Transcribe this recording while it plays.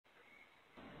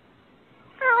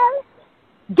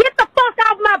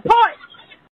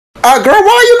Girl,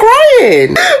 why are you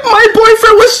crying? My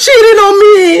boyfriend was cheating on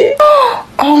me.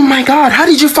 Oh my God, how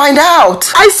did you find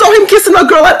out? I saw him kissing a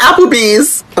girl at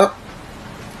Applebee's.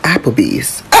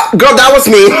 Applebee's? Girl, that was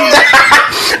me.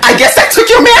 I guess I took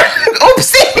your man.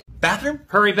 Oopsie. Bathroom?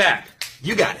 Hurry back.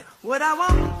 You got it. What I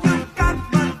want, you got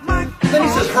my Then he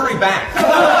says, hurry back.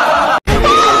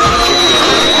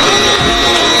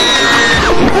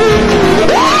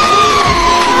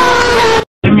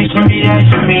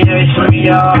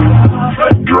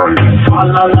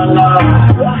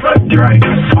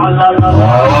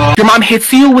 Your mom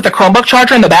hits you with a Chromebook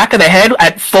charger in the back of the head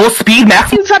at full speed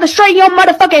max. You try to straighten your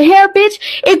motherfucking hair, bitch,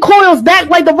 it coils back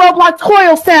like the Roblox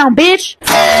coil sound, bitch.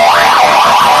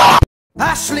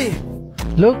 Ashley.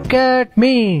 Look at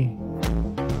me.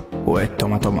 Wait,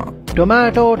 toma.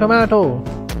 Tomato, tomato.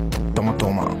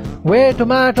 Toma. Wait,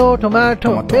 tomato,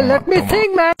 tomato. Hey, let me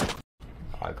sing, man.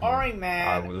 Alright,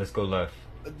 man. Alright, let's go left.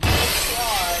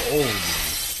 Oh.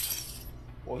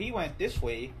 Well, he went this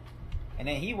way, and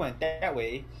then he went that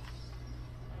way,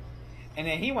 and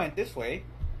then he went this way,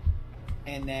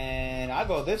 and then I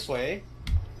go this way,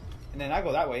 and then I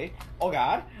go that way. Oh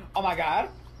God! Oh my God!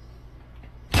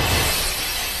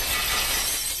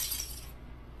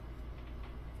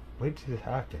 What did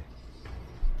happen?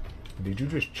 Did you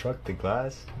just chuck the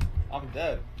glass? I'm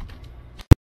dead.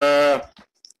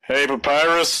 Hey,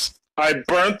 Papyrus, I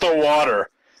burnt the water.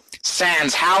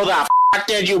 Sans, how the f***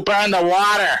 did you burn the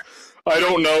water? I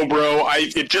don't know, bro.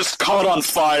 It just caught on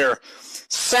fire.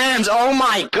 Sans, oh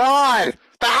my God!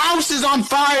 The house is on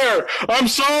fire! I'm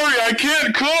sorry, I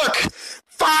can't cook!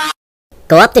 Fuck!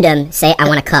 Go up to them, say, I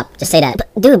want a cup. Just say that.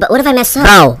 Dude, but what if I mess up?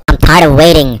 Bro, I'm tired of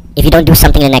waiting. If you don't do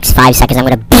something in the next 5 seconds, I'm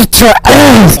gonna beat your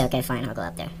ass! Okay, fine, I'll go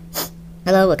up there.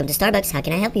 Hello, welcome to Starbucks. How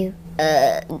can I help you?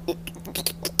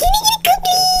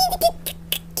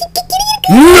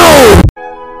 No!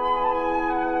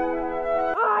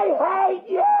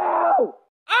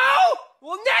 Oh!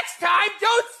 Well, next time,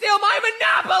 don't steal my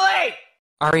Monopoly!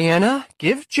 Ariana,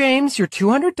 give James your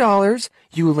 $200.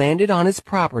 You landed on his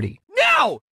property.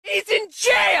 No! He's in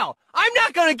jail! I'm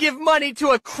not gonna give money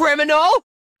to a criminal!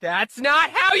 That's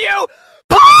not how you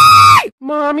play!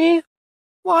 Mommy,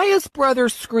 why is brother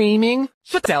screaming?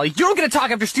 Shut the hell, you don't get to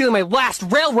talk after stealing my last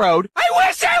railroad! I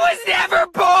wish I was never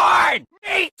born!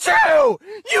 Me too!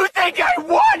 You think I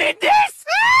wanted this?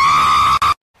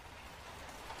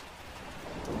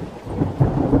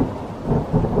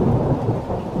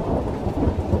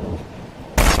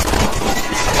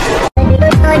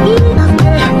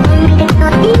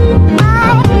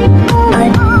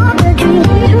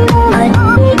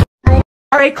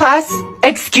 Alright class,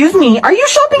 excuse me, are you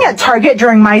shopping at Target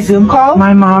during my Zoom call?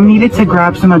 My mom needed to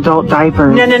grab some adult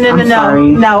diapers.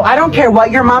 No, I don't care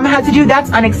what your mom had to do, that's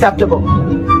unacceptable.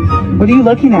 What are you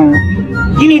looking at?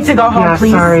 You need to go home,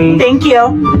 please. Sorry. Thank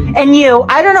you. And you,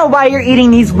 I don't know why you're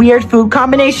eating these weird food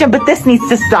combination, but this needs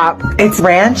to stop. It's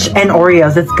ranch and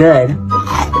Oreos, it's good.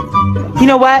 You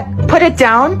know what? Put it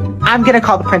down. I'm gonna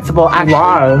call the principal, actually.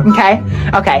 Why?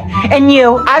 Okay. And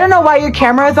you, I don't know why your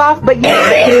camera is off, but you... You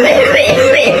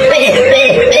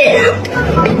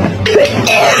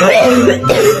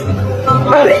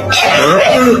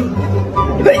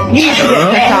need to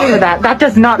get kicked out for that. That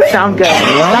does not sound good.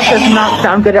 That does not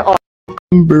sound good at all.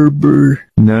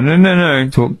 No.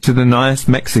 Talk to the nice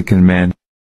Mexican man.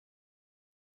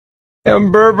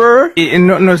 Hamburger.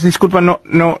 No, disculpa,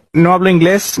 no hablo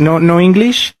inglés, no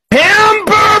English.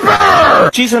 Hamburger!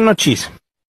 Cheese or no cheese?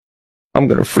 I'm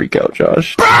gonna freak out,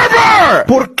 Josh. Burger!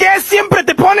 ¿Por qué siempre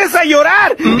te pones a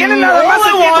llorar? Tienes nada más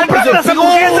que comprar las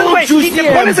hamburguesas, güey. Y te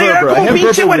pones a llorar como un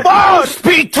pinche güey. Oh,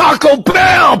 speak Taco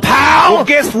Bell, pal! Well,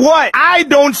 guess what? I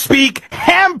don't speak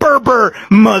hamburger,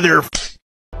 mother...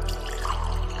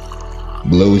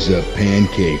 Blows up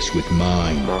pancakes with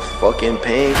mine. My fucking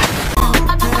pain.